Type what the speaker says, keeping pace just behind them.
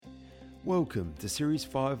Welcome to Series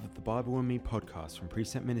 5 of the Bible and Me podcast from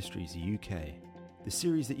Precept Ministries UK, the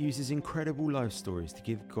series that uses incredible life stories to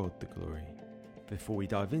give God the glory. Before we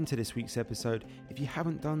dive into this week's episode, if you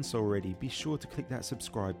haven't done so already, be sure to click that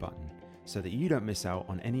subscribe button so that you don't miss out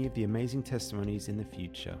on any of the amazing testimonies in the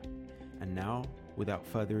future. And now, without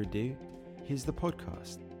further ado, here's the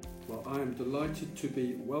podcast. Well, I am delighted to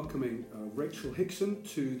be welcoming Rachel Hickson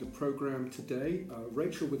to the programme today.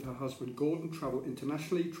 Rachel, with her husband Gordon, travel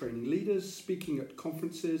internationally, training leaders, speaking at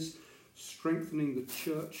conferences, strengthening the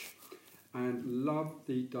church, and love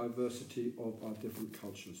the diversity of our different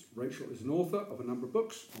cultures. Rachel is an author of a number of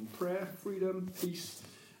books on prayer, freedom, peace,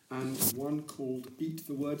 and one called Eat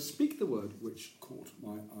the Word, Speak the Word, which caught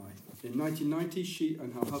my eye. In 1990, she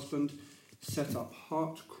and her husband set up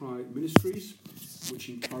Heart Cry Ministries, which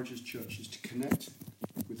encourages churches to connect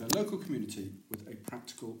with their local community with a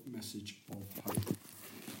practical message of hope.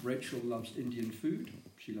 Rachel loves Indian food,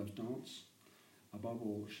 she loves dance. Above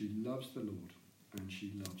all, she loves the Lord and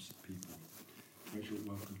she loves people. Rachel,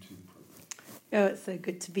 welcome to the programme. Oh, it's so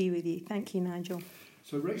good to be with you. Thank you, Nigel.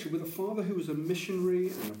 So Rachel, with a father who was a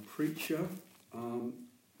missionary and a preacher,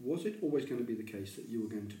 was it always going to be the case that you were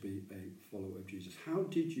going to be a follower of Jesus? How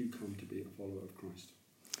did you come to be a follower of Christ?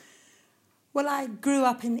 Well, I grew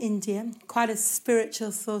up in India, quite a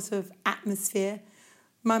spiritual sort of atmosphere.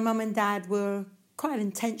 My mum and dad were quite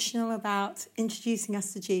intentional about introducing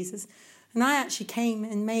us to Jesus. And I actually came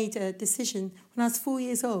and made a decision when I was 4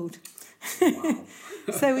 years old. Wow.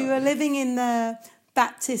 So we were living in the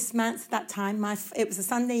Baptist manse at that time. It was a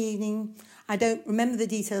Sunday evening. I don't remember the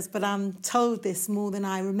details, but I'm told this more than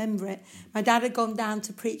I remember it. My dad had gone down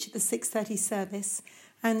to preach at the 6:30 service,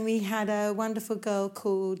 and we had a wonderful girl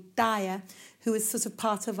called Daya, who was sort of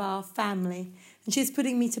part of our family. And she was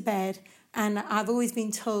putting me to bed, and I've always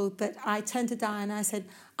been told that I turned to Daya and I said,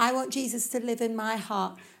 I want Jesus to live in my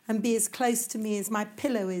heart and be as close to me as my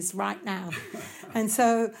pillow is right now. And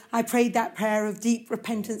so I prayed that prayer of deep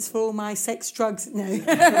repentance for all my sex, drugs, no.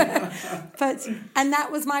 And that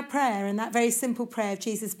was my prayer, and that very simple prayer of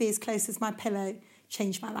Jesus be as close as my pillow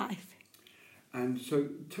changed my life. And so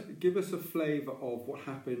give us a flavour of what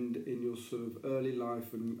happened in your sort of early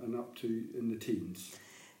life and up to in the teens.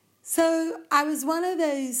 So I was one of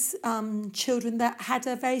those children that had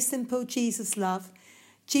a very simple Jesus love.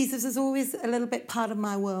 Jesus was always a little bit part of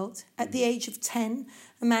my world. At the age of 10,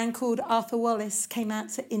 a man called Arthur Wallace came out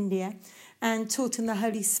to India and taught him the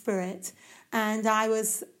Holy Spirit. And I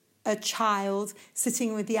was a child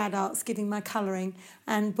sitting with the adults giving my colouring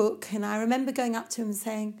and book. And I remember going up to him and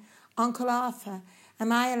saying, Uncle Arthur,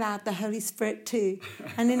 am I allowed the Holy Spirit too?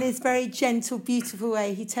 And in his very gentle, beautiful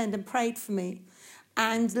way, he turned and prayed for me.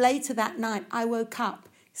 And later that night, I woke up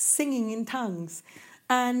singing in tongues.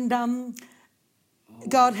 And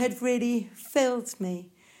God had really filled me.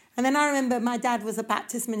 And then I remember my dad was a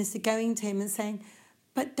Baptist minister going to him and saying,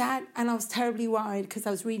 but Dad, and I was terribly worried because I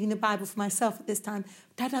was reading the Bible for myself at this time,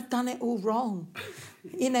 Dad, I've done it all wrong.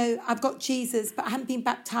 I've got Jesus, but I haven't been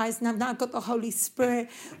baptised and I've now got the Holy Spirit.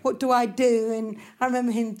 What do I do? And I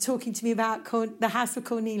remember him talking to me about the house of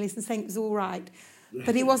Cornelius and saying it was all right.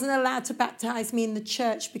 But he wasn't allowed to baptise me in the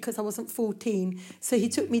church because I wasn't 14. So he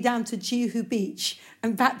took me down to Juhu Beach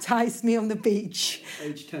and baptised me on the beach.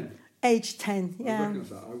 Age 10? Age 10, yeah. I recognise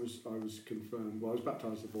that. I was confirmed. Well, I was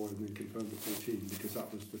baptised as a boy and then confirmed at 14 because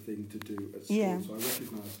that was the thing to do at school. Yeah. So I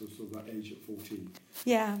recognise sort of that age at 14.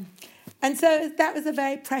 Yeah. And so that was a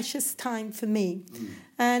very precious time for me.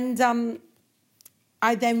 And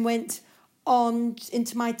I then went on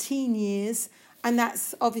into my teen years. And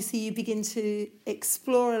that's obviously you begin to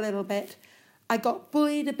explore a little bit. I got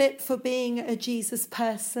bullied a bit for being a Jesus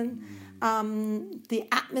person. The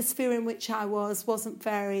atmosphere in which I wasn't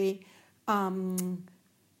very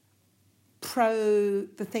pro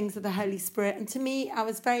the things of the Holy Spirit. And to me, I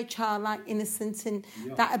was very childlike, innocent, and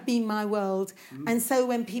that had been my world. And so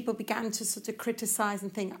when people began to sort of criticise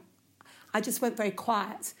and think, I just went very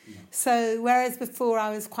quiet. So whereas before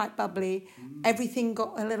I was quite bubbly, everything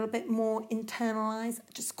got a little bit more internalised,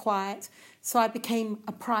 just quiet. So I became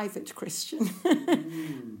a private Christian,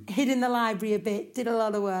 hid in the library a bit, did a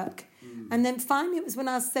lot of work. And then finally it was when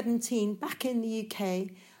I was 17, back in the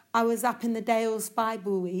UK, I was up in the Dales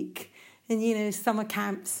Bible Week in, summer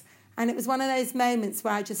camps. And it was one of those moments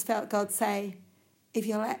where I just felt God say, if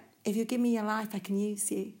you give me your life, I can use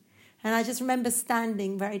you. And I just remember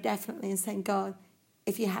standing very definitely and saying, God,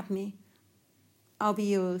 if you have me, I'll be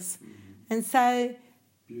yours. And so,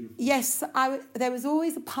 beautiful. Yes, there was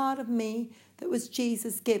always a part of me that was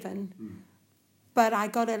Jesus given. But I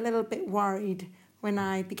got a little bit worried when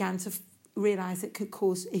I began to realise it could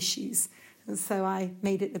cause issues. And so I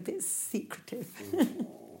made it a bit secretive.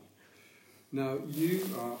 Now, you,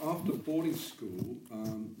 after boarding school,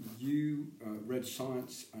 you read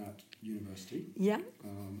science at university. Yeah.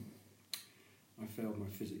 I failed my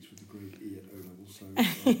physics with a grade E at O-level, so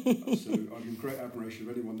I'm in great admiration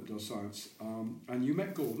of anyone that does science. And you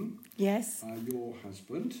met Gordon. Yes. Your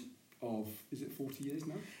husband of, is it 40 years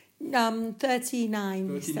now?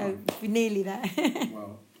 39, so we're nearly there.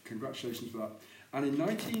 Well, congratulations for that. And in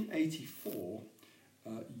 1984,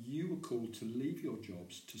 you were called to leave your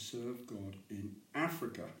jobs to serve God in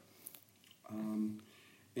Africa.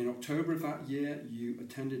 In October of that year, you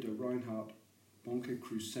attended a Reinhard Bonke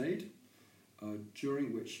crusade,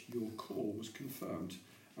 during which your call was confirmed.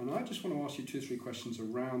 And I just want to ask you 2 or 3 questions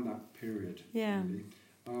around that period. Yeah. Really.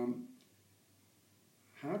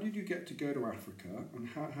 How did you get to go to Africa, and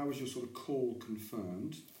how was your sort of call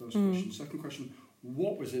confirmed? First question. Second question,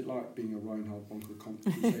 what was it like being a Reinhard Bonke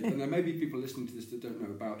crusade? And there may be people listening to this that don't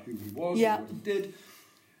know about who he was or what he did.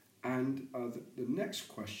 And the next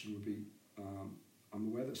question would be, I'm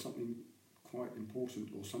aware that something quite important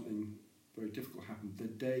or something very difficult happened the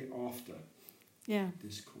day after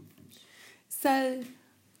this conference. So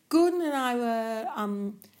Gordon and I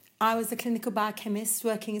were, I was a clinical biochemist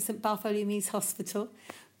working in St Bartholomew's Hospital.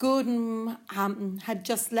 Gordon had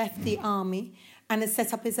just left the army and had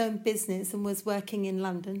set up his own business and was working in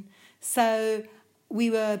London. So we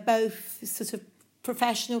were both sort of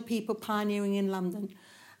professional people pioneering in London.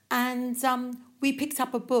 And we picked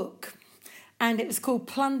up a book, and it was called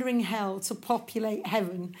Plundering Hell to Populate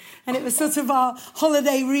Heaven. And it was sort of our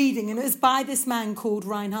holiday reading, and it was by this man called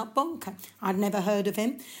Reinhard Bonke. I'd never heard of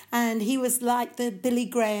him, and he was like the Billy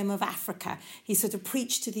Graham of Africa. He sort of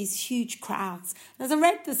preached to these huge crowds. And as I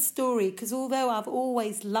read the story, because although I've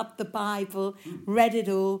always loved the Bible, read it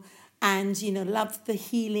all, and, you know, loved the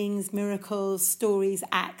healings, miracles, stories,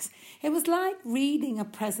 Acts, it was like reading a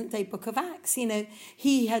present-day book of Acts. You know,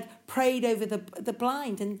 he had prayed over the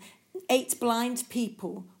blind, and 8 blind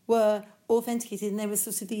people were authenticated, and there were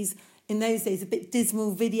sort of these, in those days, a bit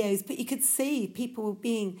dismal videos, but you could see people were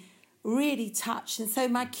being really touched. And so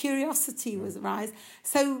my curiosity was aroused.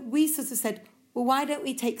 So we sort of said, well, why don't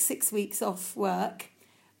we take 6 weeks off work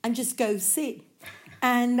and just go see?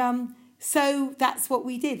 And so that's what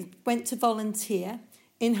we did. Went to volunteer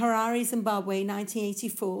in Harare, Zimbabwe,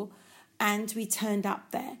 1984, and we turned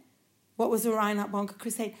up there. What was the Reinhard Bonke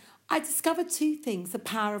crusade? I discovered 2 things: the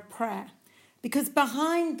power of prayer. Because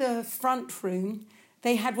behind the front room,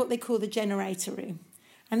 they had what they call the generator room.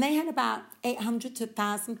 And they had about 800 to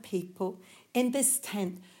 1,000 people in this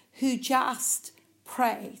tent who just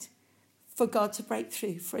prayed for God to break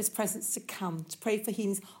through, for his presence to come, to pray for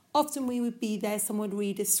healings. Often we would be there, someone would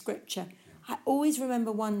read a scripture. I always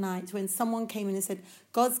remember one night when someone came in and said,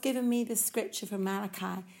 God's given me the scripture from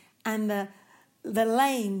Malachi, and the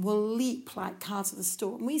lame will leap like calves of the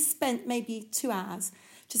store. And we spent maybe 2 hours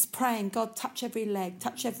just praying, God, touch every leg,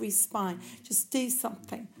 touch every spine, just do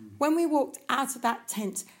something. When we walked out of that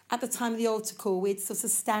tent at the time of the altar call, we'd sort of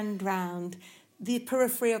stand round the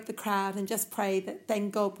periphery of the crowd and just pray that then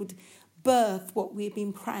God would birth what we had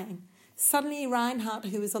been praying. Suddenly Reinhard,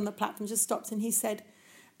 who was on the platform, just stopped and he said,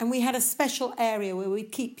 and we had a special area where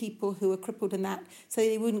we'd keep people who were crippled in that so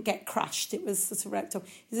they wouldn't get crushed. It was sort of roped off.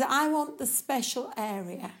 He said, I want the special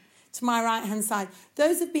area to my right-hand side.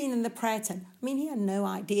 Those who've been in the prayer tent, I mean, he had no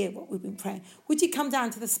idea what we've been praying. Would you come down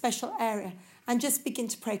to the special area and just begin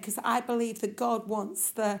to pray? Because I believe that God wants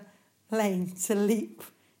the lame to leap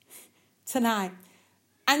tonight.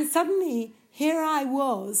 And suddenly, here I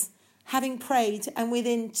was, having prayed, and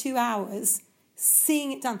within 2 hours,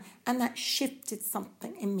 seeing it done, and that shifted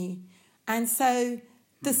something in me. And so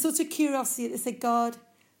the sort of curiosity that said, God,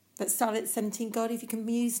 that started at 17, God, if you can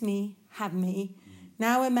use me, have me.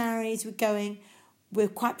 Now we're married, we're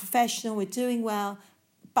quite professional, we're doing well,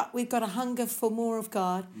 but we've got a hunger for more of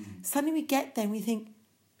God. Suddenly we get there and we think,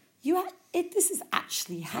 this is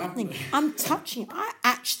actually happening. I'm touching it. I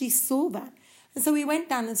actually saw that. And so we went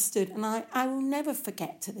down and stood, and I will never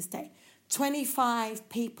forget to this day, 25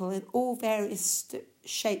 people in all various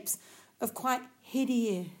shapes of quite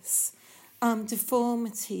hideous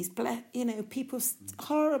deformities, people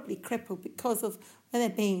horribly crippled because of where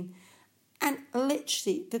they've been. And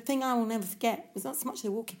literally, the thing I will never forget was not so much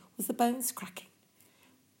the walking, was the bones cracking.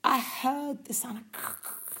 I heard the sound of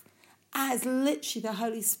as literally the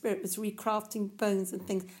Holy Spirit was recrafting bones and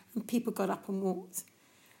things, and people got up and walked.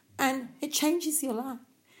 And it changes your life.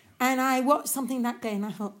 And I watched something that day and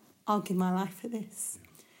I thought, I'll give my life for this.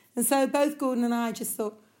 And so both Gordon and I just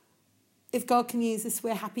thought, if God can use this,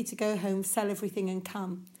 we're happy to go home, sell everything and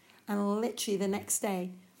come. And literally the next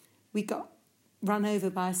day, we got run over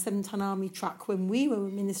by a 7-ton army truck when we were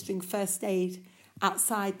ministering first aid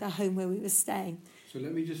outside the home where we were staying. So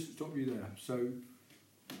let me just stop you there. So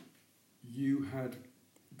you had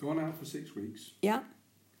gone out for 6 weeks. Yeah.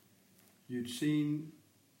 You'd seen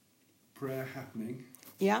prayer happening.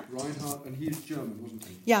 Yeah. Reinhard, and he's German, wasn't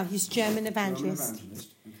he? Yeah, he's German evangelist. German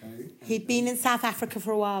evangelist, okay. He'd been in South Africa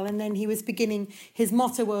for a while, and then he was beginning, his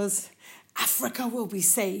motto was, Africa will be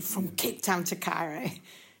saved from Cape Town to Cairo.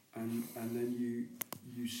 And then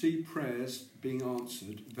you see prayers being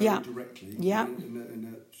answered very directly. Yeah.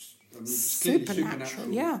 In a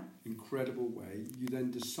supernatural, incredible way. You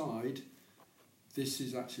then decide this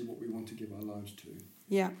is actually what we want to give our lives to.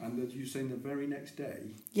 Yeah. And as you say, the very next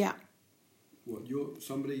day. Yeah. What,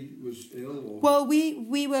 somebody was ill? Or? Well,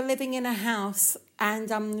 we were living in a house, and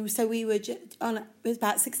so we were it was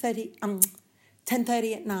about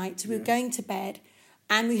 10:30 at night. We were going to bed,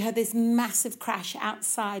 and we heard this massive crash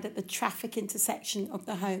outside at the traffic intersection of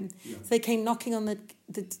the home. Yeah. So they came knocking on the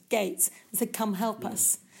gates and said, "Come help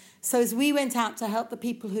us." So as we went out to help the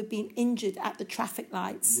people who'd been injured at the traffic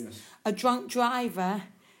lights, a drunk driver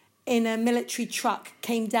in a military truck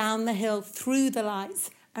came down the hill through the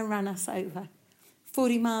lights and ran us over.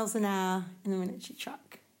 40 miles an hour in a military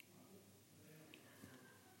truck.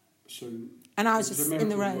 So, and I was just in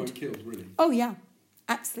the road. You weren't killed, really? Oh, yeah.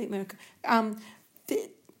 Absolute miracle.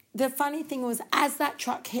 The funny thing was, as that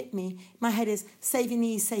truck hit me, my head is, save your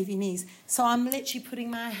knees, save your knees. So I'm literally putting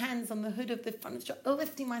my hands on the hood of the front of the truck,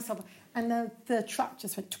 lifting myself up, and the truck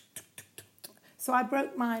just went tuk, tuk, tuk, tuk, tuk. So I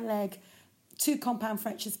broke my leg, 2 compound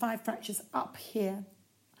fractures, 5 fractures up here,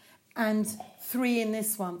 and 3 in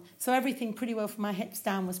this one. So everything pretty well from my hips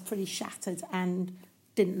down was pretty shattered and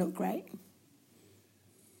didn't look great.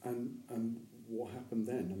 And what happened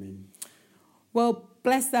then? I mean... Well,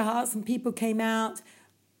 bless their hearts, and people came out.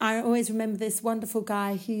 I always remember this wonderful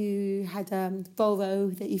guy who had a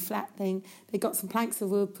Volvo, the E-flat thing. They got some planks of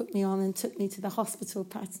wood, put me on and took me to the hospital,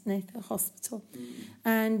 Paternity Hospital.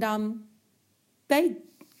 And they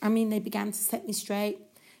began to set me straight.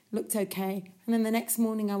 Looked okay. And then the next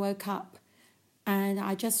morning I woke up and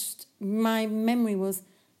my memory was,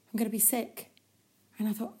 I'm going to be sick. And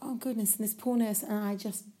I thought, oh goodness, and this poor nurse, and I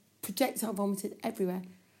just projectile vomited everywhere.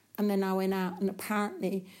 And then I went out, and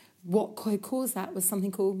apparently what could cause that was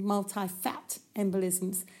something called multi-fat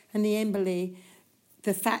embolisms. And the emboli,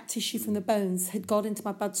 the fat tissue from the bones, had got into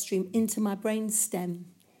my bloodstream, into my brain stem.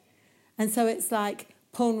 And so it's like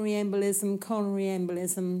pulmonary embolism, coronary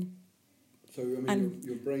embolism. So, I mean,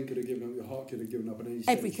 your brain could have given up, your heart could have given up at any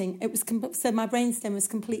stage. Everything. It was so my brainstem was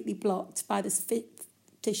completely blocked by this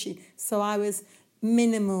tissue. So I was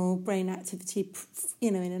minimal brain activity,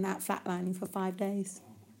 in and out flatlining for 5 days. Oh,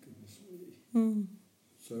 my goodness, really?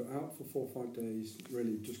 So out for 4 or 5 days,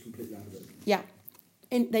 really just completely out of it? Yeah.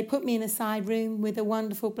 They put me in a side room with a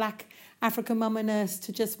wonderful black African mama nurse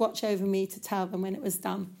to just watch over me to tell them when it was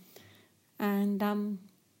done. And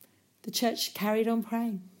the church carried on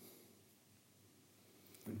praying.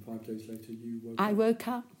 And 5 days later, you woke up? I woke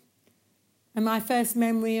up. And my first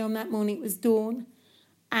memory on that morning, it was dawn.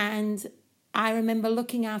 And I remember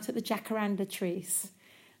looking out at the jacaranda trees.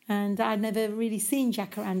 And I'd never really seen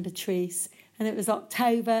jacaranda trees. And it was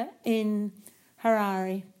October in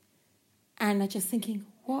Harare. And I just thinking,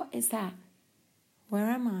 what is that? Where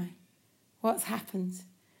am I? What's happened?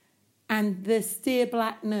 And the steer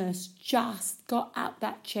black nurse just got out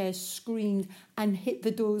that chair, screamed, and hit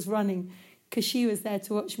the doors running, because she was there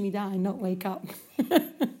to watch me die, not wake up. I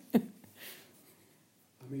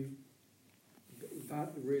mean,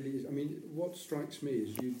 that really is... I mean, what strikes me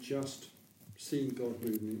is you've just seen God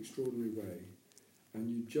move in an extraordinary way, and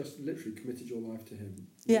you just literally committed your life to him.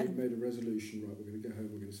 Yeah. You made a resolution, right, we're going to go home,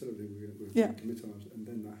 we're going to celebrate, we're going to commit ourselves, and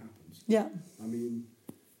then that happens. Yeah. I mean...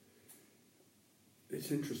 It's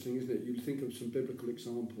interesting, isn't it? You think of some biblical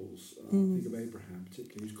examples. Think of Abraham,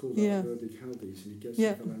 particularly, who's called out of the Chaldees, and he gets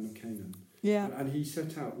to the land of Canaan. Yeah. And he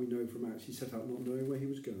set out, we know from Acts, he set out not knowing where he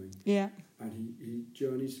was going. Yeah. And he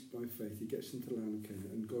journeys by faith, he gets into the land of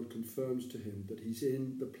Canaan, and God confirms to him that he's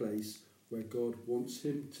in the place where God wants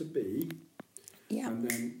him to be. Yeah. And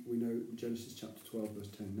then we know in Genesis chapter 12, verse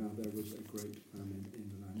 10, now there was a great famine in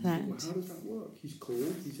the land. Well, how does that work? He's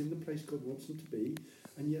called, he's in the place God wants him to be,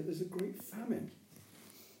 and yet there's a great famine.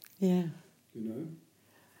 Yeah. You know?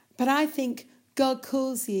 But I think God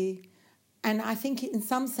calls you, and I think in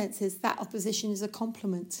some senses that opposition is a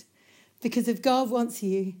compliment. Because if God wants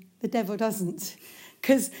you, the devil doesn't.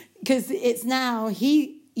 Because it's now,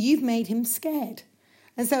 you've made him scared.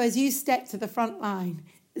 And so as you step to the front line,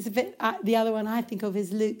 it's a bit, the other one I think of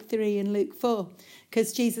is Luke 3 and Luke 4.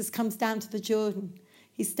 Because Jesus comes down to the Jordan.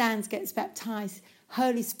 He stands, gets baptized.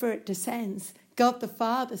 Holy Spirit descends. God the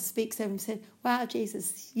Father speaks over him and said, wow,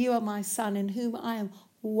 Jesus, you are my son in whom I am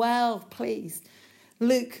well pleased.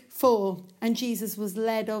 Luke 4, and Jesus was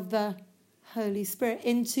led of the Holy Spirit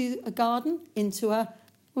into a garden, into a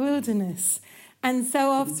wilderness. And so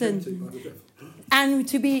often,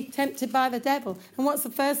 to be tempted by the devil. And what's the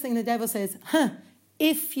first thing the devil says?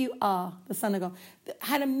 If you are the Son of God.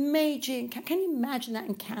 Had a major encounter. Can you imagine that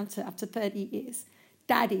encounter after 30 years?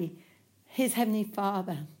 Daddy, his heavenly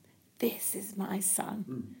Father, this is my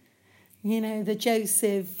son. You know, the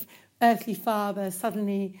Joseph, earthly father,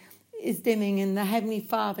 suddenly is dimming, and the heavenly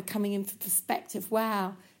Father coming into perspective.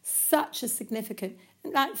 Wow, such a significant,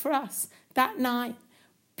 like for us, that night,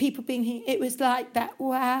 people being here, it was like that,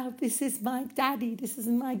 wow, this is my daddy, this is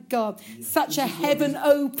my God. Yeah. Such a heaven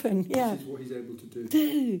open. Yeah. This is what he's able to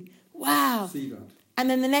do. Wow. See that. And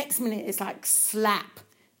then the next minute, it's like slap.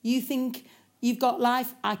 You think you've got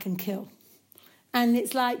life, I can kill. And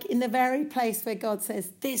it's like in the very place where God says,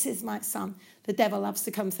 this is my son, the devil loves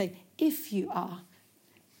to come and say, if you are.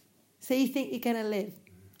 So you think you're going to live,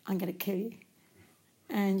 I'm going to kill you.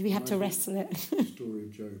 And we have to wrestle it. The story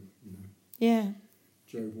of Job, you know. Yeah.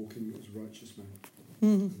 Job walking as a righteous man. Mm-hmm.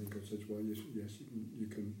 And then God says, well, yes, you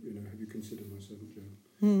can, you know, have you considered my servant Job?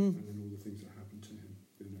 Mm-hmm. And then all the things that happened to him,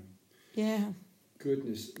 you know. Yeah.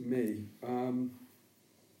 Goodness me.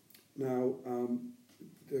 Now,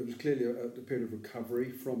 there was clearly a period of recovery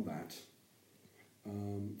from that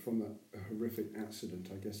horrific accident,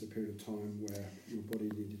 I guess, a period of time where your body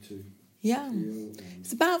needed to heal.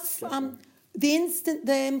 It's about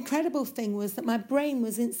the incredible thing was that my brain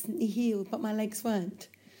was instantly healed, but my legs weren't.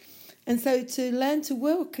 And so to learn to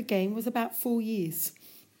walk again was about 4 years.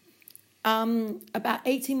 About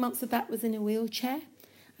 18 months of that was in a wheelchair,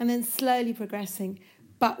 and then slowly progressing.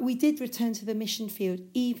 But we did return to the mission field,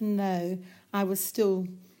 even though I was still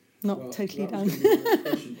not totally done.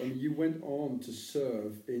 I mean, you went on to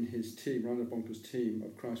serve in his team, Reinhard Bonker's team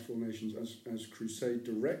of Christ for All Nations as crusade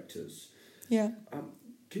directors. Yeah.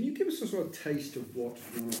 Can you give us a sort of taste of what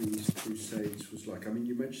one of these crusades was like? I mean,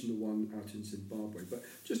 you mentioned the one out in Zimbabwe, but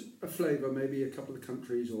just a flavour, maybe a couple of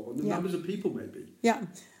countries or the numbers of people, maybe. Yeah.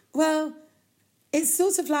 Well, it's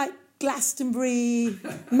sort of like Glastonbury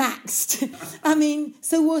maxed. I mean,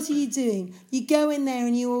 so what are you doing? You go in there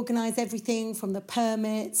and you organise everything from the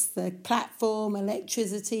permits, the platform,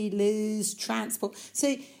 electricity, loos, transport.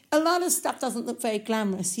 So a lot of stuff doesn't look very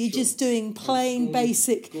glamorous. You're just doing plain,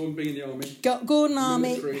 basic. Gordon being in the army. Gordon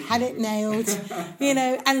Army, had it nailed, you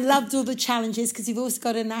know, and loved all the challenges because you've also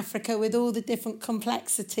got in Africa with all the different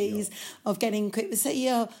complexities of getting equipment.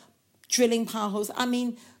 So, drilling power holes. I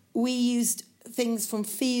mean, we used things from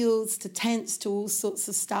fields to tents to all sorts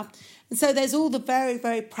of stuff. And so there's all the very,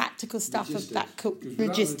 very practical stuff of that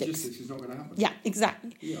logistics. It's not going to happen. Yeah,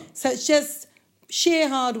 exactly. Yeah. So it's just sheer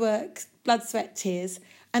hard work, blood, sweat, tears.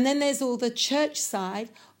 And then there's all the church side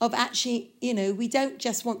of actually, we don't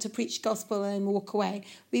just want to preach gospel and walk away.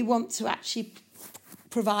 We want to actually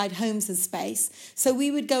provide homes and space. So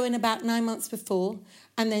we would go in about 9 months before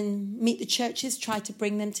and then meet the churches, try to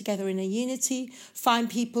bring them together in a unity, find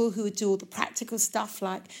people who would do all the practical stuff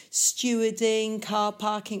like stewarding, car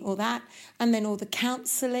parking, all that, and then all the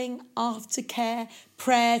counselling, aftercare,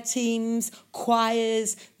 prayer teams,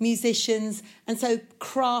 choirs, musicians, and so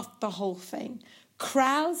craft the whole thing.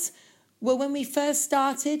 Crowds, well, when we first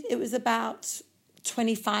started, it was about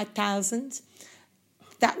 25,000.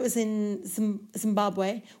 That was in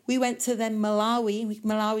Zimbabwe. We went to then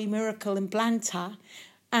Malawi Miracle in Blantyre,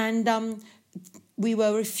 and we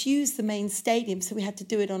were refused the main stadium, so we had to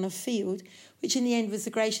do it on a field, which in the end was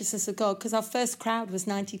the graciousness of God, because our first crowd was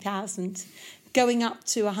 90,000, going up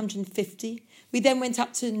to 150. We then went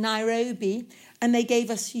up to Nairobi, and they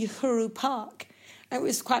gave us Uhuru Park. And it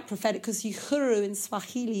was quite prophetic, because Uhuru in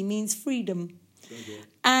Swahili means freedom.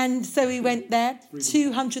 And so we went there,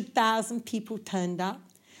 200,000 people turned up.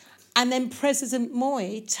 And then President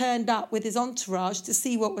Moi turned up with his entourage to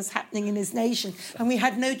see what was happening in his nation. And we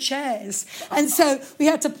had no chairs. And so we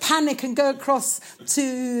had to panic and go across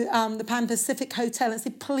to the Pan Pacific Hotel and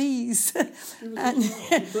say, please.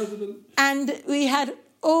 And we had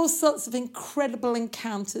all sorts of incredible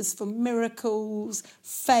encounters for miracles,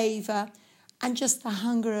 favour, and just the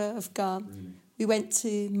hunger of God. Really? We went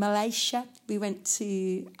to Malaysia. We went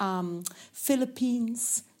to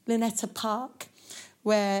Philippines, Luneta Park,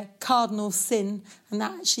 where Cardinal Sin, and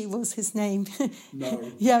that actually was his name.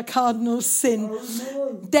 No. Yeah, Cardinal Sin.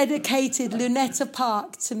 Oh, no. Dedicated Luneta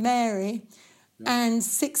Park to Mary. Yeah. And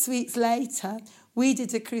 6 weeks later, we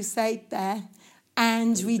did a crusade there,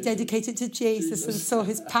 and we dedicated to Jesus and saw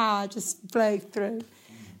his power just flow through.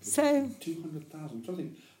 So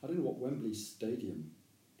 200,000. I don't know what Wembley Stadium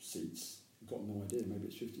seats. got no idea. Maybe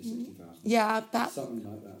it's 50 or 60,000. Yeah, something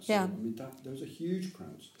like that. So, yeah. I mean, those are huge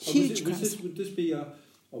crowds. Huge crowds. Would this be a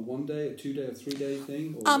 1 day, a 2 day, a 3 day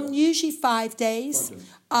thing? Or usually 5 days.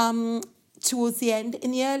 5 days. Towards the end.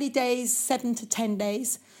 In the early days, 7 to 10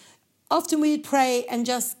 days. Often we'd pray and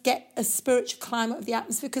just get a spiritual climate of the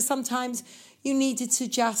atmosphere, because sometimes you needed to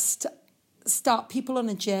just start people on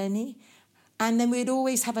a journey. And then we'd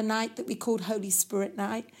always have a night that we called Holy Spirit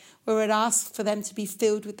Night, where we'd ask for them to be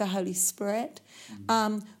filled with the Holy Spirit.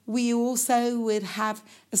 We also would have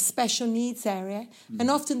a special needs area.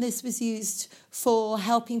 And often this was used for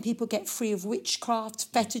helping people get free of witchcraft,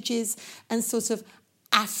 fetishes, and sort of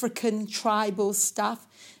African tribal stuff.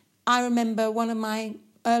 I remember one of my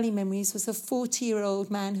early memories was a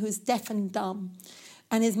 40-year-old man who was deaf and dumb,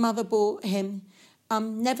 and his mother brought him,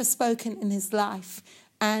 never spoken in his life.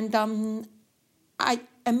 And I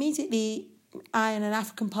and an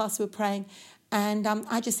African pastor were praying, and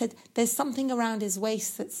I just said, there's something around his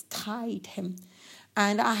waist that's tied him.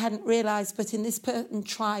 And I hadn't realised, but in this certain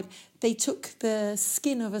tribe, they took the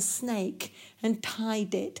skin of a snake and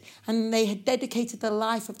tied it, and they had dedicated the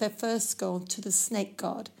life of their first god to the snake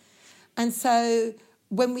god. And so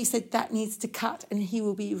when we said that needs to cut and he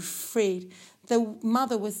will be freed, the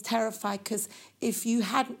mother was terrified, because if you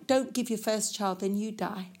don't give your first child, then you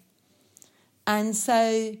die. And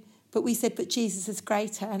so, but we said, but Jesus is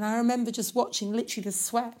greater. And I remember just watching literally the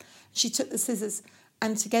sweat. She took the scissors,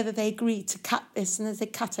 and together they agreed to cut this. And as they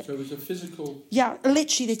cut it... So it was a physical... Yeah,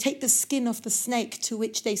 literally they take the skin off the snake, to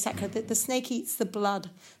which they sacrifice. The snake eats the blood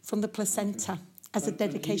from the placenta as a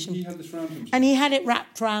dedication. And he had this round himself? And he had it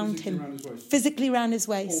wrapped round him. Around his waist? Physically around his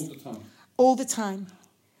waist. All the time? All the time.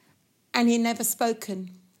 And he never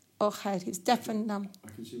spoken or heard. He was deaf and dumb. I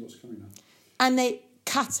can see what's coming now. And they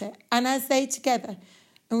cut it. And as they together,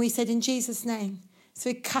 and we said, in Jesus' name. So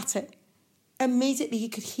he cut it. Immediately he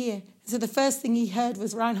could hear. So the first thing he heard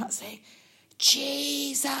was Reinhardt saying,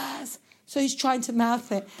 Jesus. So he's trying to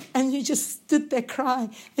mouth it. And he just stood there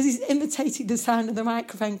crying as he's imitating the sound of the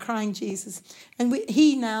microphone, crying Jesus. And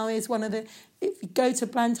he now is one of the... If you go to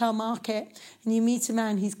Blantyre Market and you meet a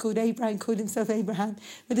man, he's called Abraham, called himself Abraham,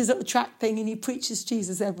 with his little track thing, and he preaches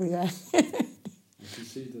Jesus everywhere. I can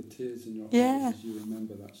see the tears in your eyes as you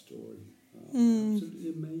remember that story. Absolutely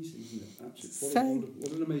amazing, isn't it? Absolutely.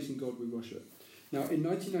 What an amazing God we worship. Now, in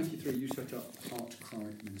 1993, you set up Heart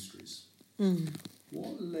Cry Ministries.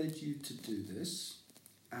 What led you to do this?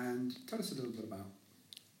 And tell us a little bit about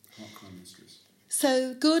Heart Cry Ministries.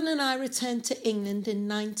 So Gordon and I returned to England in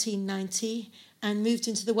 1990 and moved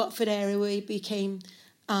into the Watford area, where we became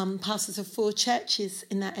pastors of 4 churches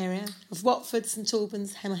in that area, of Watford, St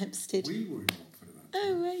Albans, Hempstead. We were in Watford at that time.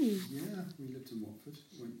 Oh, were you? Yeah, we lived in Watford.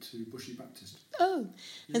 Went to Bushy Baptist. Oh,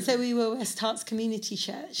 yeah. And so we were West Harts Community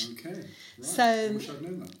Church. Okay, right. So, I wish I'd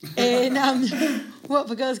known that. In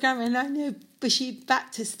Watford Girls Grammar, and I know Bushy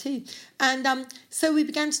Baptist too. And so we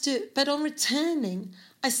began to do it. But on returning,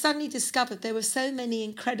 I suddenly discovered there were so many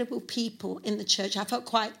incredible people in the church. I felt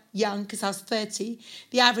quite young because I was 30.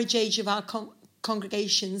 The average age of our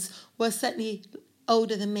congregations were certainly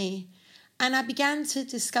older than me. And I began to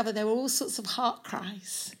discover there were all sorts of heart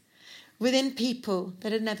cries within people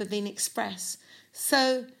that had never been expressed.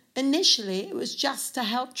 So initially it was just to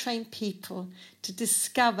help train people to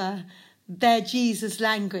discover their Jesus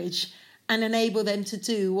language and enable them to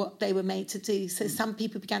do what they were made to do. So some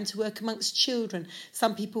people began to work amongst children.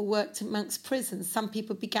 Some people worked amongst prisons. Some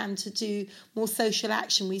people began to do more social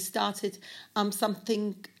action. We started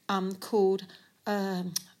something called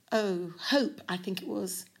Hope, I think it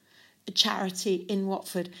was, a charity in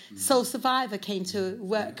Watford. Soul Survivor came to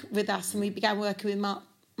work with us, and we began working with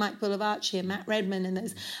Mike Bullovarchi and Matt Redman and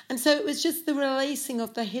those. And so it was just the releasing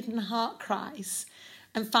of the hidden heart cries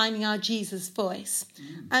and finding our Jesus voice.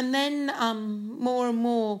 And then more and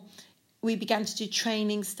more we began to do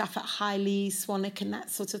training stuff at Highley, Swanwick and that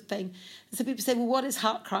sort of thing. And so people say, well, what is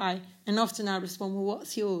heart cry? And often I respond, well,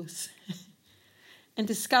 what's yours? And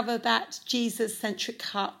discover that Jesus-centric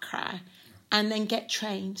heart cry, and then get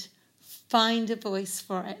trained, find a voice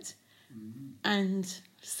for it, and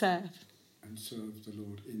serve. And serve the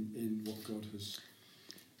Lord in what God has...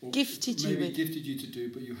 gifted you to do,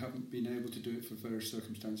 but you haven't been able to do it for various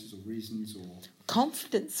circumstances or reasons, or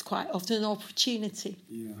confidence, quite often an opportunity.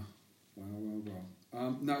 Yeah,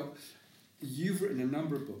 wow. Now, you've written a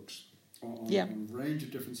number of books on a range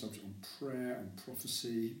of different subjects, on prayer and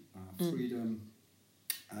prophecy, freedom,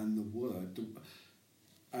 and the Word.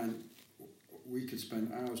 And we could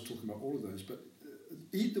spend hours talking about all of those, but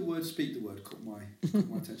eat the Word, speak the Word caught my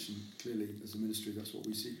attention. Clearly, as a ministry, that's what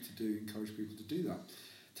we seek to do, encourage people to do that.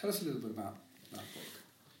 Tell us a little bit about that book.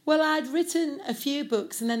 Well, I'd written a few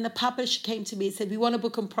books, and then the publisher came to me and said, we want a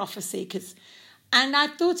book on prophecy. And I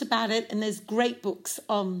thought about it, and there's great books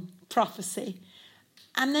on prophecy.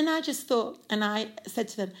 And then I just thought, and I said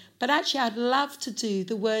to them, but actually I'd love to do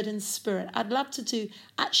the word and spirit. I'd love to do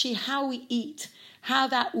actually how we eat, how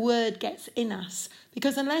that word gets in us.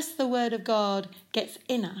 Because unless the word of God gets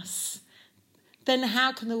in us, then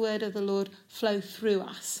how can the word of the Lord flow through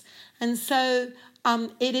us? And so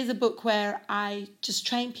it is a book where I just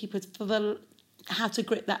train people for how to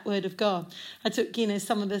grip that word of God. I took,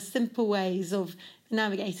 some of the simple ways of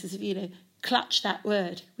navigators of, clutch that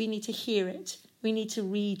word. We need to hear it. We need to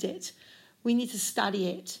read it. We need to study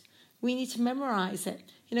it. We need to memorize it.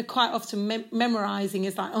 Quite often memorizing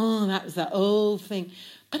is like, oh, that was that old thing.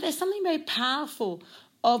 But there's something very powerful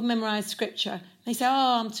of memorized scripture. They say,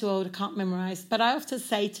 oh, I'm too old, I can't memorize. But I often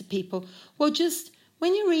say to people, well, just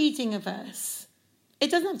when you're reading a verse, it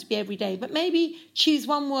doesn't have to be every day, but maybe choose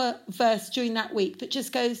one verse during that week that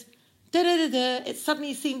just goes, da-da-da-da. It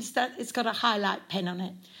suddenly seems that it's got a highlight pen on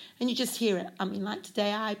it. And you just hear it. I mean, like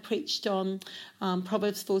today I preached on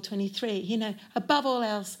Proverbs 4:23. Above all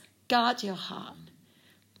else, guard your heart.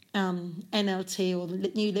 NLT or the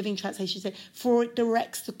New Living Translation says, for it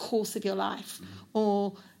directs the course of your life.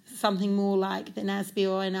 Or something more like the NASB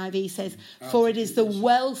or NIV says, for it is the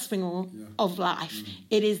wellspring of life.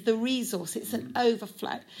 It is the resource. It's an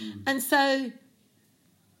overflow. And so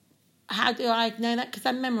how do I know that? Because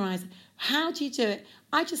I memorize it. How do you do it?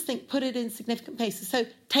 I just think put it in significant places. So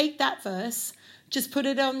take that verse, just put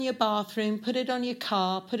it on your bathroom, put it on your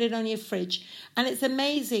car, put it on your fridge. And it's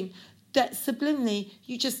amazing that subliminally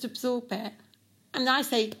you just absorb it. And I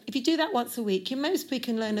say, if you do that once a week, most people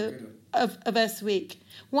can learn a verse a week.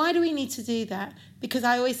 Why do we need to do that? Because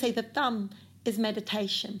I always say the thumb is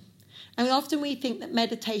meditation. And often we think that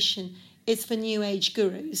meditation is for New Age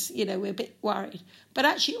gurus. We're a bit worried. But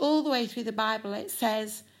actually all the way through the Bible it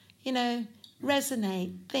says,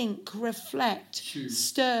 resonate, think, reflect,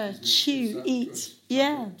 stir, chew, eat.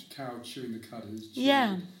 Yeah. Cow chewing the cud is chewing.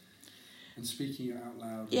 Yeah. And speaking it out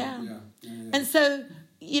loud. Yeah. And so,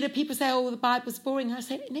 people say, oh, the Bible's boring. I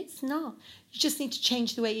say, it's not. You just need to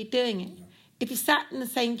change the way you're doing it. Yeah. If you sat in the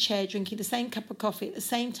same chair, drinking the same cup of coffee at the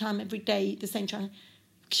same time every day, at the same time,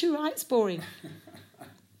 you're right, it's boring.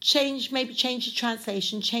 Maybe change your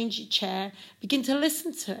translation, change your chair, begin to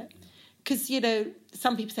listen to it. Because,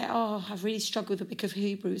 some people say, oh, I've really struggled with the book of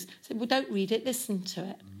Hebrews. I say, well, don't read it, listen to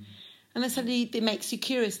it. And then suddenly it makes you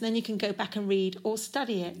curious, and then you can go back and read or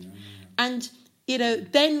study it. And,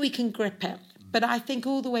 then we can grip it. But I think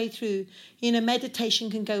all the way through,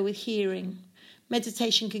 meditation can go with hearing.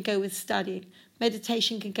 Meditation can go with studying.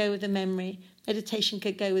 Meditation can go with the memory. Meditation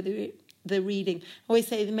can go with the reading. I always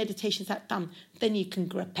say the meditation's that thumb. Then you can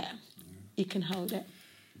grip it. You can hold it.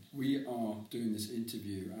 We are doing this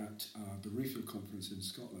interview at the Refill Conference in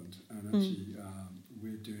Scotland, and actually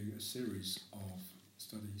we're doing a series of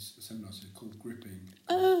studies, seminars called Gripping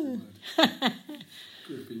God's Word.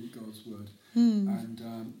 Gripping God's Word. And,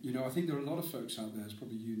 I think there are a lot of folks out there, as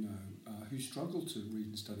probably who struggle to read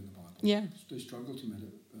and study the Bible. Yeah. They struggle to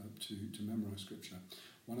memorise Scripture.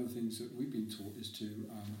 One of the things that we've been taught is to...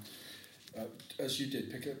 as you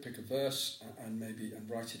did, pick a verse and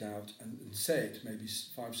write it out and say it maybe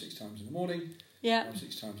 5-6 times in the morning,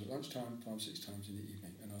 5-6 times at lunchtime, 5-6 times in the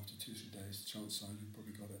evening, and after 2-3 days, chances are you've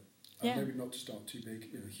probably got it. Maybe not to start too big,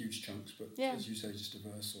 huge chunks, but as you say, just a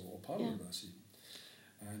verse or part of a verse even.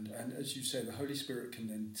 And as you say, the Holy Spirit can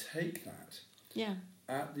then take that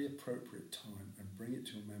at the appropriate time and bring it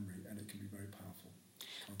to your memory, and it can be very powerful.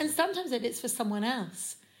 And sometimes it is for someone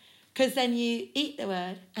else. Because then you eat the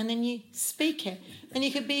word and then you speak it. And you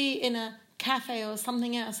could be in a cafe or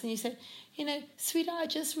something else and you say, sweetheart, I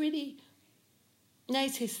just really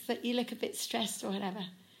noticed that you look a bit stressed or whatever.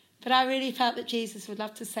 But I really felt that Jesus would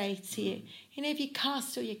love to say to you, if you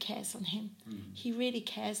cast all your cares on him, he really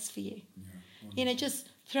cares for you. Yeah, just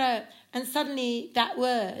throw it. And suddenly that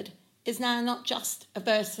word is now not just a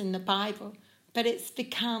verse in the Bible, but it's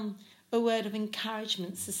become a word of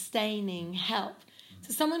encouragement, sustaining, help.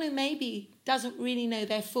 So someone who maybe doesn't really know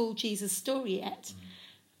their full Jesus story yet,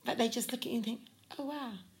 but they just look at you and think, oh,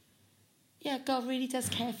 wow, yeah, God really does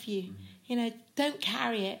care for you. Don't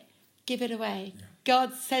carry it, give it away. Yeah.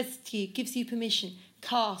 God says to you, gives you permission,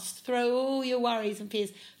 cast, throw all your worries and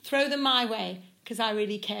fears, throw them my way, because I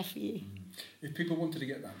really care for you. If people wanted to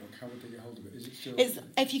get that book, how would they get hold of it? Is it still...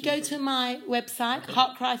 if you go to my website,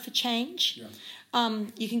 Heart Cry for Change,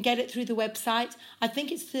 you can get it through the website. I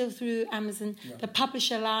think it's still through Amazon. Yeah. The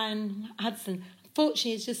publisher, Lion Hudson, I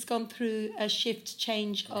unfortunately has just gone through a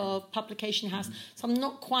change of publication house. So I'm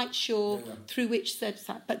not quite sure through which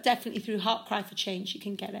website, but definitely through Heart Cry for Change you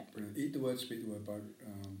can get it. Brilliant. Eat the Word, Speak the Word by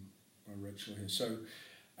Rachel here. So,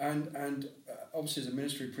 and obviously as a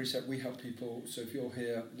ministry precept, we help people. So if you're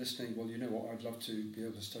here listening, well, you know what, I'd love to be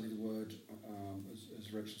able to study the Word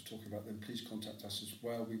as Rachel's talking about, then please contact us as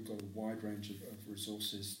well. We've got a wide range of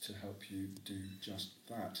resources to help you do just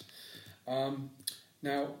that.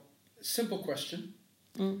 Now, simple question.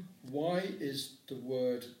 Why is the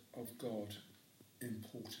Word of God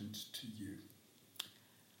important to you?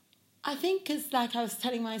 I think as like I was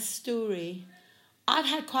telling my story, I've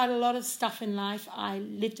had quite a lot of stuff in life. I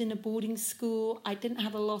lived in a boarding school. I didn't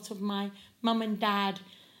have a lot of my mum and dad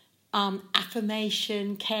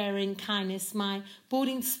affirmation, caring, kindness. My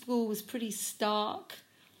boarding school was pretty stark,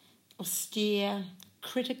 austere,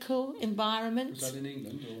 critical environment. Was that in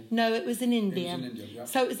England? Or? No, it was in India. It was in India, yeah.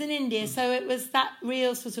 So it was in India. So it was that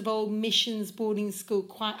real sort of old missions boarding school,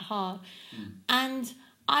 quite hard. And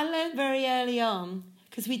I learned very early on,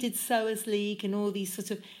 because we did Sowers League and all these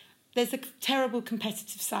sort of... There's a terrible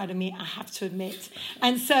competitive side of me, I have to admit.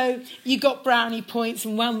 And so you got brownie points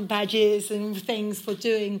and won badges and things for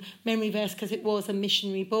doing memory verse because it was a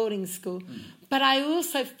missionary boarding school. But I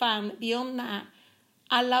also found that beyond that,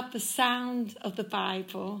 I love the sound of the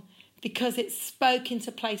Bible because it spoke into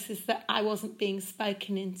places that I wasn't being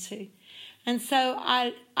spoken into. And so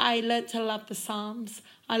I learnt to love the Psalms.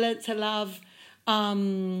 I learnt to love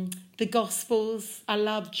the Gospels. I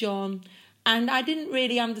love John. And I didn't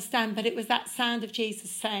really understand, but it was that sound of Jesus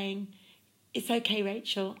saying, it's okay,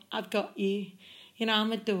 Rachel, I've got you. You know,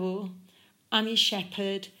 I'm a door, I'm your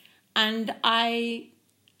shepherd. And I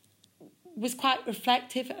was quite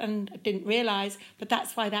reflective and I didn't realise, but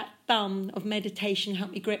that's why that thumb of meditation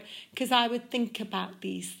helped me grip, because I would think about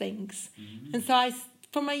these things. And so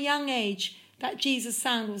from a young age, that Jesus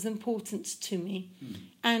sound was important to me.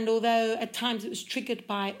 And although at times it was triggered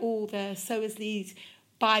by all the Sowers League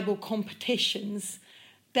Bible competitions,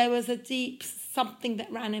 there was a deep something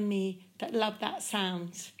that ran in me that loved that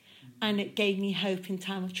sound, and it gave me hope in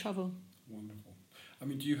time of trouble. Wonderful. I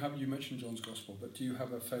mean, you mentioned John's Gospel, but do you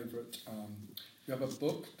have a favourite, you have a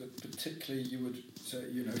book that particularly you would say,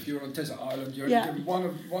 you know, if you were on a desert island, you're only given one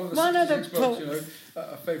of the 66 books, you know,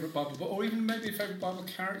 a favourite Bible book, or even maybe a favourite Bible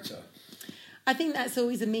character? I think that's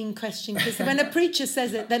always a mean question, because when a preacher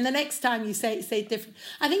says it, then the next time you say it different.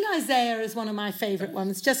 I think Isaiah is one of my favourite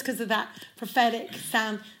ones, just because of that prophetic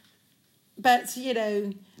sound. But, you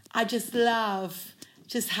know, I just love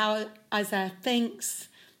just how Isaiah thinks.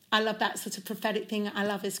 I love that sort of prophetic thing. I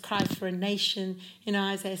love his cry for a nation. You know,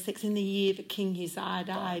 Isaiah 6, in the year that King Uzziah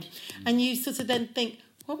died. And you sort of then think,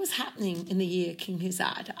 what was happening in the year King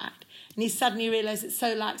Uzziah died? And he suddenly realised it's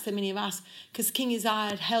so like so many of us, because King Uzziah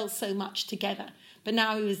had held so much together. But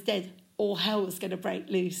now he was dead, all hell was going to break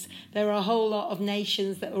loose. There were a whole lot of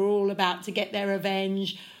nations that were all about to get their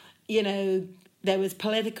revenge. You know, there was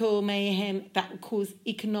political mayhem that would cause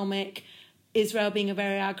economic. Israel being a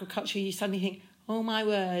very agricultural, you suddenly think, oh my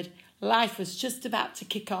word, life was just about to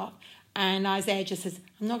kick off. And Isaiah just says,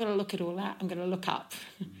 I'm not going to look at all that, I'm going to look up.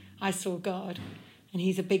 I saw God, and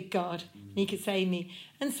he's a big God, and he could save me.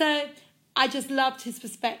 And so I just loved his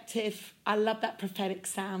perspective. I love that prophetic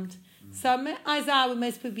sound. So Isaiah would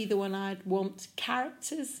most probably be the one I'd want.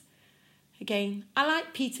 Characters, again, I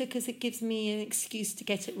like Peter because it gives me an excuse to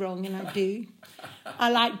get it wrong, and I do. I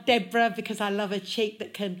like Deborah because I love a chick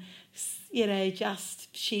that can, you know,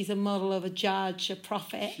 she's a model of a judge, a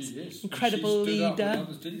prophet, she is. Incredible she stood leader. Up when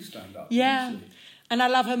others didn't stand up. Yeah. And I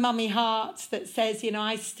love her mummy heart that says, you know,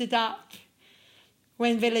 I stood up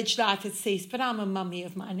when village life had ceased, but I'm a mummy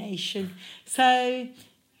of my nation. So,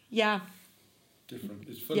 yeah. Different.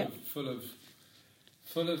 It's full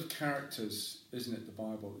of characters, isn't it, the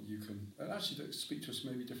Bible, that you can... And actually that speak to us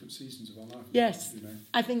maybe different seasons of our life. Yes, you know.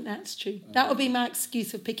 I think that's true. That would be my excuse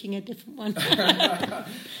for picking a different one.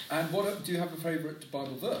 And do you have a favourite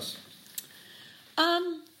Bible verse?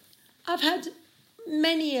 I've had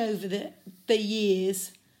many over the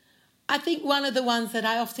years. I think one of the ones that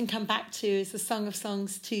I often come back to is the Song of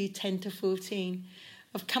Songs 2:10-14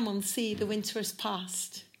 of "Come on, see, the winter has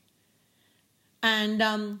passed." And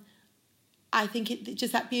I think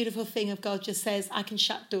just that beautiful thing of God just says, I can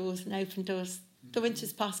shut doors and open doors. The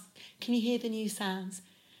winter's past. Can you hear the new sounds?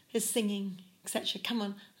 There's singing, etc. Come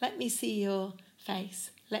on, let me see your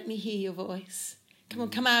face. Let me hear your voice. Come on,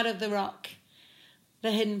 come out of the rock,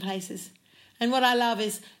 the hidden places. And what I love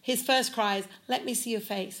is his first cry is, let me see your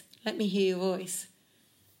face. Let me hear your voice.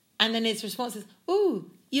 And then his response is,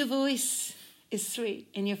 ooh, your voice is sweet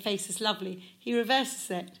and your face is lovely. He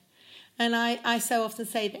reverses it. And I so often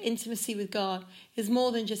say that intimacy with God is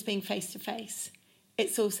more than just being face to face.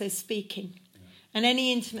 It's also speaking. Yeah. And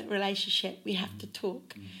any intimate relationship, we have to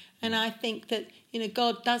talk. And I think that,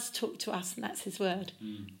 God does talk to us, and that's his word.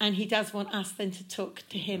 And he does want us then to talk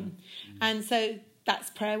to him. And so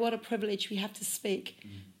that's prayer. What a privilege we have to speak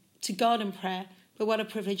to God in prayer, but what a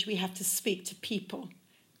privilege we have to speak to people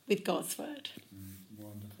with God's word.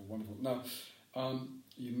 Wonderful, wonderful. Now,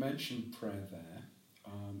 you mentioned prayer there.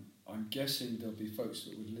 I'm guessing there'll be folks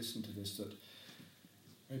that would listen to this that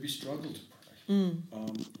maybe struggle to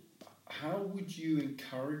pray. How would you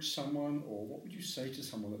encourage someone, or what would you say to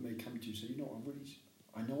someone that may come to you and say,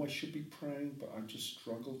 I know I should be praying, but I just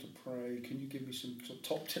struggle to pray. Can you give me some sort of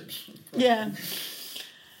top tips? Yeah.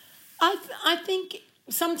 I think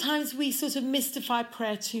sometimes we sort of mystify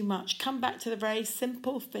prayer too much. Come back to the very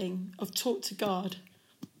simple thing of talk to God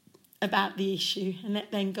about the issue, and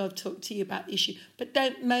let then God talk to you about the issue. But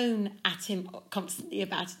don't moan at him constantly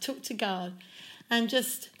about it. Talk to God and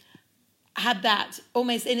just have that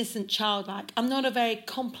almost innocent childlike. I'm not a very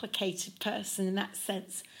complicated person in that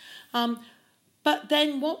sense. But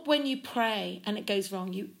then when you pray and it goes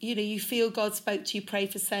wrong, you feel God spoke to you, pray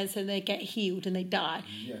for so-and-so, and they get healed and they die.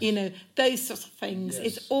 Yes. Those sorts of things. Yes.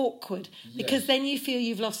 It's awkward because then you feel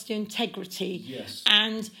you've lost your integrity. Yes.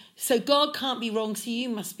 And so God can't be wrong, so you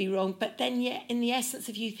must be wrong. But then yet in the essence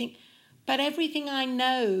of you think, but everything I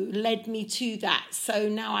know led me to that, so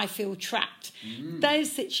now I feel trapped.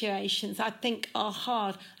 Those situations, I think, are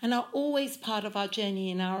hard and are always part of our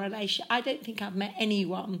journey in our relationship. I don't think I've met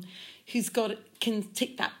anyone who's can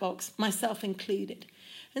tick that box, myself included.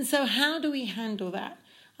 And so how do we handle that?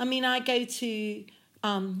 I mean, I go to,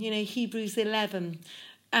 Hebrews 11,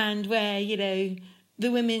 and where,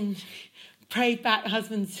 the women prayed back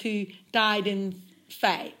husbands who died in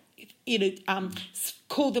faith,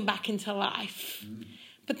 called them back into life.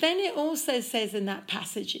 But then it also says in that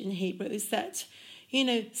passage in Hebrews that,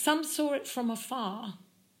 some saw it from afar.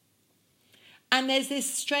 And there's this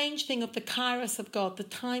strange thing of the kairos of God, the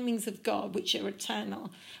timings of God, which are eternal,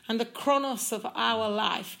 and the chronos of our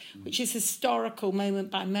life, which is historical moment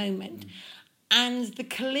by moment. And the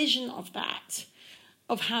collision of that,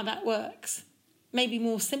 of how that works. Maybe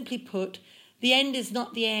more simply put, the end is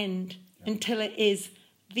not the end until it is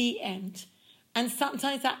the end. And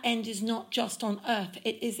sometimes that end is not just on earth,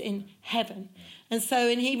 it is in heaven. And so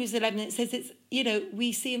in Hebrews 11, it says it's,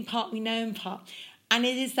 we see in part, we know in part. And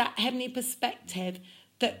it is that heavenly perspective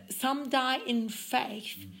that some die in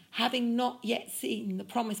faith, having not yet seen the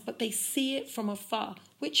promise, but they see it from afar.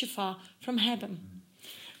 Which afar? From heaven.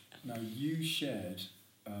 Now, you shared,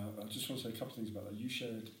 I just want to say a couple of things about that. You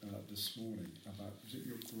shared this morning about, was it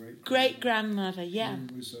your great-grandmother, yeah.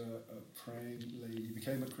 Who was a praying lady,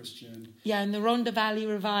 became a Christian. Yeah, in the Rhondda Valley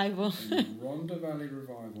Revival. In the Rhondda Valley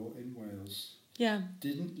Revival in Wales. Yeah.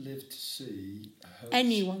 Didn't live to see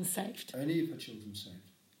anyone saved. Any of her children saved.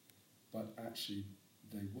 But actually,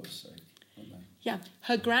 they were saved, weren't they? Yeah.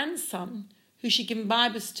 Her grandson, who she'd given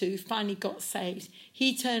Bibles to, finally got saved.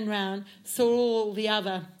 He turned round, saw all the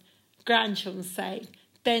other grandchildren saved.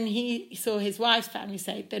 Then he saw his wife's family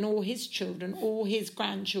saved. Then all his children, all his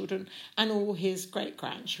grandchildren, and all his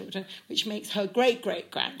great-grandchildren, which makes her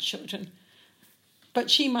great-great-grandchildren. But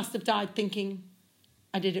she must have died thinking,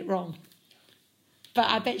 I did it wrong. But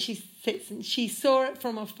I bet she sits and she saw it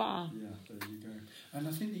from afar. Yeah, there you go. And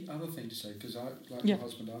I think the other thing to say, because my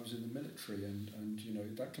husband, I was in the military, and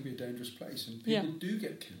that can be a dangerous place, and people do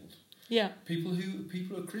get killed. Yeah. People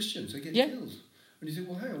are Christians, they get killed. And you think,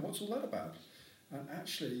 well, hang on, what's all that about? And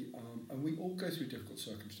actually, and we all go through difficult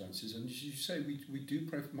circumstances, and as you say, we do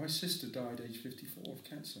pray. My sister died age 54 of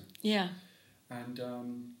cancer. Yeah. And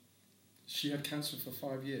she had cancer for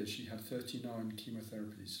 5 years. She had 39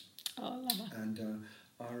 chemotherapies. Oh, I love her. And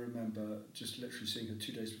I remember just literally seeing her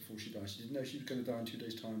 2 days before she died. She didn't know she was going to die in 2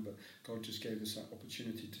 days' time, but God just gave us that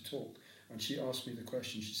opportunity to talk. And she asked me the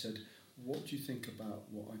question, she said, what do you think about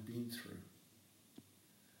what I've been through?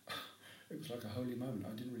 It was like a holy moment.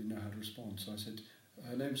 I didn't really know how to respond. So I said,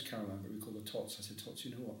 her name's Caroline, but we call her Tots. I said, Tots,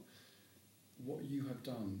 you know what? What you have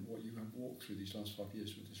done, what you have walked through these last 5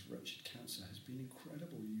 years with this wretched cancer has been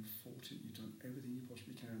incredible. You've fought it, you've done everything you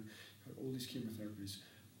possibly can. You've had all these chemotherapies.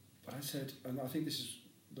 But I said, and I think this is,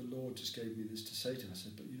 the Lord just gave me this to say to her, I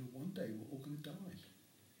said, but one day we're all going to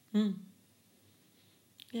die.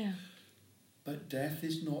 Yeah. But death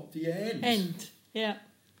is not the end. Yeah.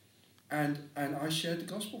 And I shared the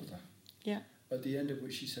gospel with her. Yeah. At the end of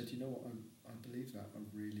which she said, you know what, I believe that. I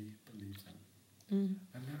really believe that. And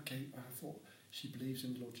that gave, I thought, she believes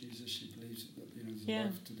in the Lord Jesus. She believes that there's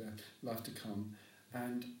life to death, life to come.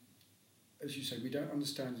 And as you say, we don't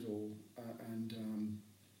understand it all.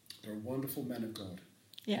 There are wonderful men of God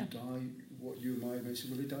who die, what you and I may say,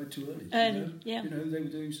 well, they died too early. You know, they were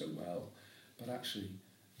doing so well. But actually,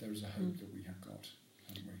 there is a hope that we have got,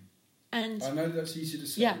 haven't we? And I know that's easy to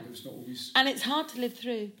say, but it's not always... And it's hard to live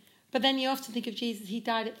through. But then you often think of Jesus, he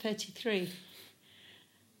died at 33.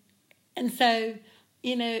 And so,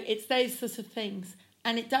 you know, it's those sorts of things.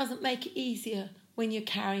 And it doesn't make it easier when you're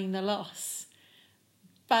carrying the loss.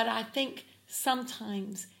 But I think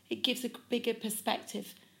sometimes it gives a bigger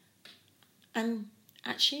perspective. And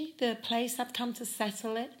actually, the place I've come to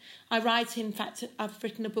settle it, I write, in fact, I've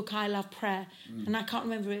written a book, I Love Prayer. And I can't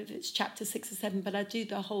remember if it's chapter 6 or 7, but I do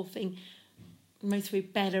the whole thing mostly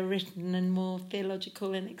better written and more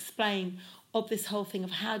theological, and explain of this whole thing of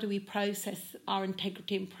how do we process our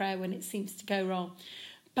integrity in prayer when it seems to go wrong.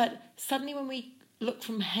 But suddenly when we look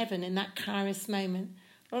from heaven in that Kairos moment,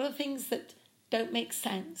 a lot of things that don't make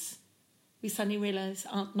sense, we suddenly realise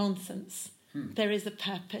aren't nonsense. There is a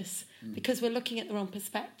purpose because we're looking at the wrong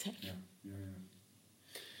perspective.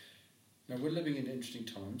 Now, we're living in interesting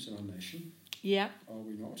times in our nation. Yeah. Are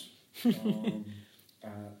we not?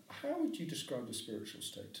 How would you describe the spiritual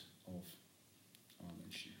state of our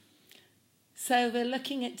nation? So we're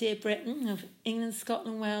looking at dear Britain, of England,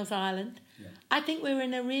 Scotland, Wales, Ireland. Yeah. I think we're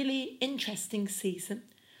in a really interesting season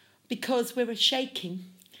because we're shaking.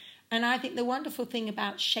 And I think the wonderful thing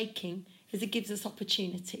about shaking is it gives us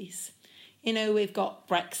opportunities. You know, we've got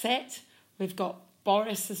Brexit, we've got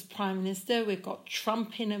Boris as Prime Minister, we've got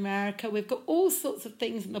Trump in America, we've got all sorts of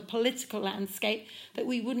things in the political landscape that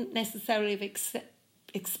we wouldn't necessarily have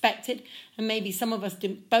expected, and maybe some of us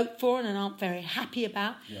didn't vote for and aren't very happy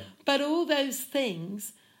about. Yeah. But all those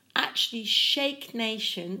things actually shake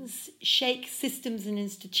nations, shake systems and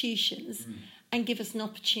institutions, and give us an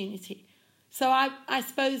opportunity. So I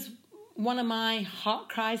suppose one of my heart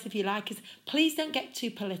cries, if you like, is please don't get too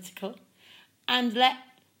political and let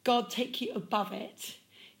God take you above it.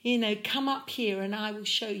 You know, come up here and I will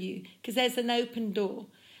show you, because there's an open door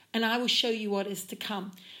and I will show you what is to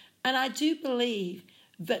come. And I do believe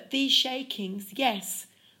that these shakings, yes,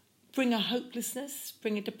 bring a hopelessness,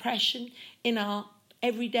 bring a depression in our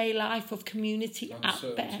everyday life of community out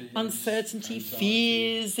there. Uncertainty,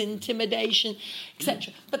 fears, intimidation,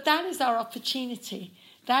 etc. But that is our opportunity.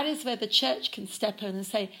 That is where the church can step in and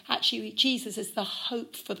say, actually, Jesus is the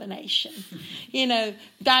hope for the nation. You know,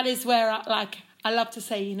 that is where, I love to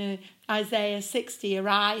say, you know, Isaiah 60,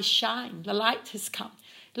 arise, shine, the light has come.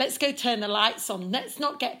 Let's go turn the lights on. Let's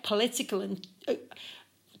not get political and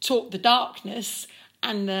talk the darkness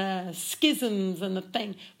and the schisms and the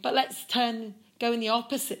thing, but let's go in the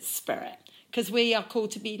opposite spirit, because we are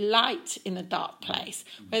called to be light in a dark place.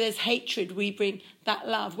 Where there's hatred, we bring that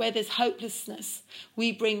love. Where there's hopelessness,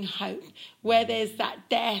 we bring hope. Where there's that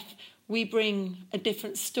death, we bring a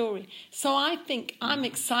different story. So I think I'm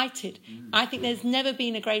excited. I think there's never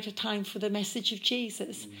been a greater time for the message of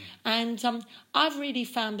Jesus. And I've really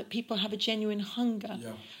found that people have a genuine hunger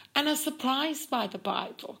and are surprised by the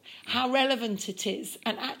Bible, how relevant it is,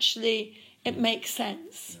 and actually it makes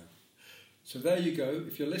sense. So there you go.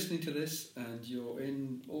 If you're listening to this and you're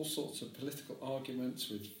in all sorts of political arguments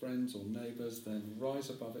with friends or neighbours, then rise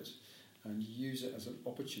above it and use it as an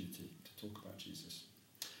opportunity to talk about Jesus.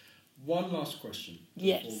 One last question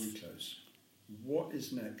before we close. What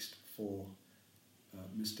is next for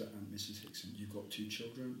Mr. and Mrs. Hickson? You've got 2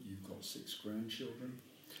 children, you've got 6 grandchildren.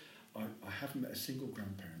 I haven't met a single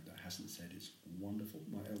grandparent that hasn't said it's wonderful.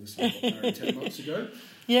 My eldest son got married 10 months ago.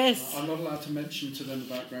 Yes. I'm not allowed to mention to them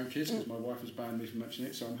about grandkids because my wife has banned me from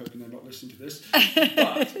mentioning it, so I'm hoping they're not listening to this.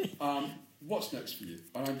 But what's next for you?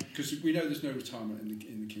 Because we know there's no retirement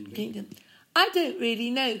in the kingdom. I don't really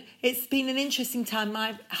know. It's been an interesting time.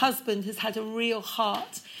 My husband has had a real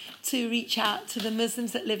heart to reach out to the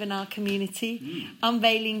Muslims that live in our community,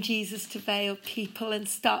 unveiling Jesus to veiled people, and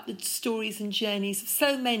start the stories and journeys of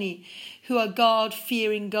so many who are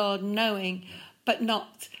God-fearing, God-knowing, but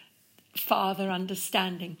not Father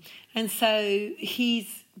understanding. And so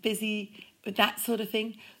he's busy with that sort of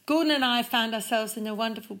thing. Gordon and I found ourselves in a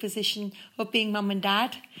wonderful position of being mum and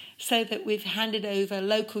dad, so that we've handed over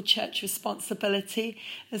local church responsibility.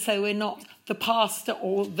 And so we're not the pastor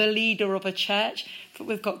or the leader of a church, but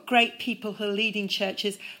we've got great people who are leading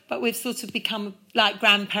churches, but we've sort of become like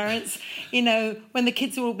grandparents. You know, when the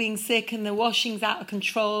kids are all being sick and the washing's out of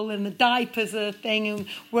control and the diapers are a thing and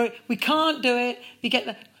we can't do it,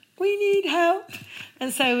 we need help.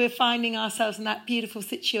 And so we're finding ourselves in that beautiful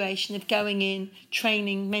situation of going in,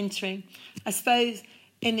 training, mentoring. I suppose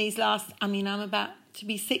in these I'm about to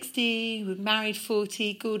be 60, we're married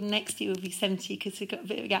 40, Gordon next year will be 70 because we've got a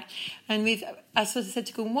bit of a gap. And I sort of said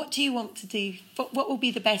to Gordon, what do you want to do? What will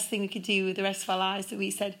be the best thing we could do with the rest of our lives? That we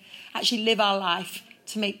said, actually live our life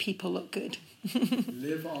to make people look good.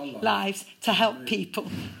 Live our lives to help people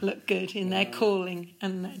look good in their calling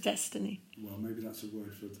and their destiny. Well, maybe that's a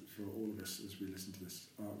word for all of us as we listen to this.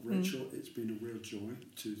 Rachel, it's been a real joy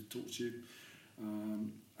to talk to you.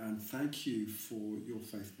 And thank you for your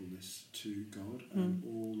faithfulness to God and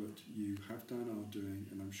all that you have done, are doing,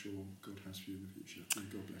 and I'm sure God has for you in the future. May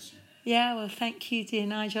God bless you. Yeah, well, thank you, dear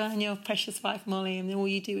Nigel, and your precious wife, Molly, and all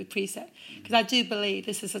you do with Precept. Because I do believe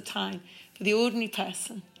this is a time for the ordinary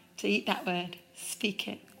person to eat that word, speak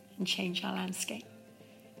it, and change our landscape.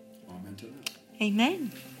 Amen to that.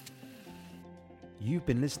 Amen. You've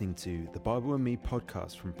been listening to the Bible and Me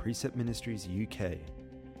podcast from Precept Ministries UK.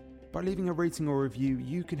 By leaving a rating or review,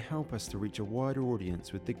 you can help us to reach a wider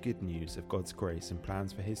audience with the good news of God's grace and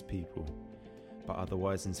plans for His people. But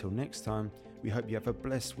otherwise, until next time, we hope you have a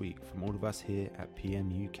blessed week from all of us here at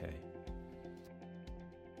PM UK.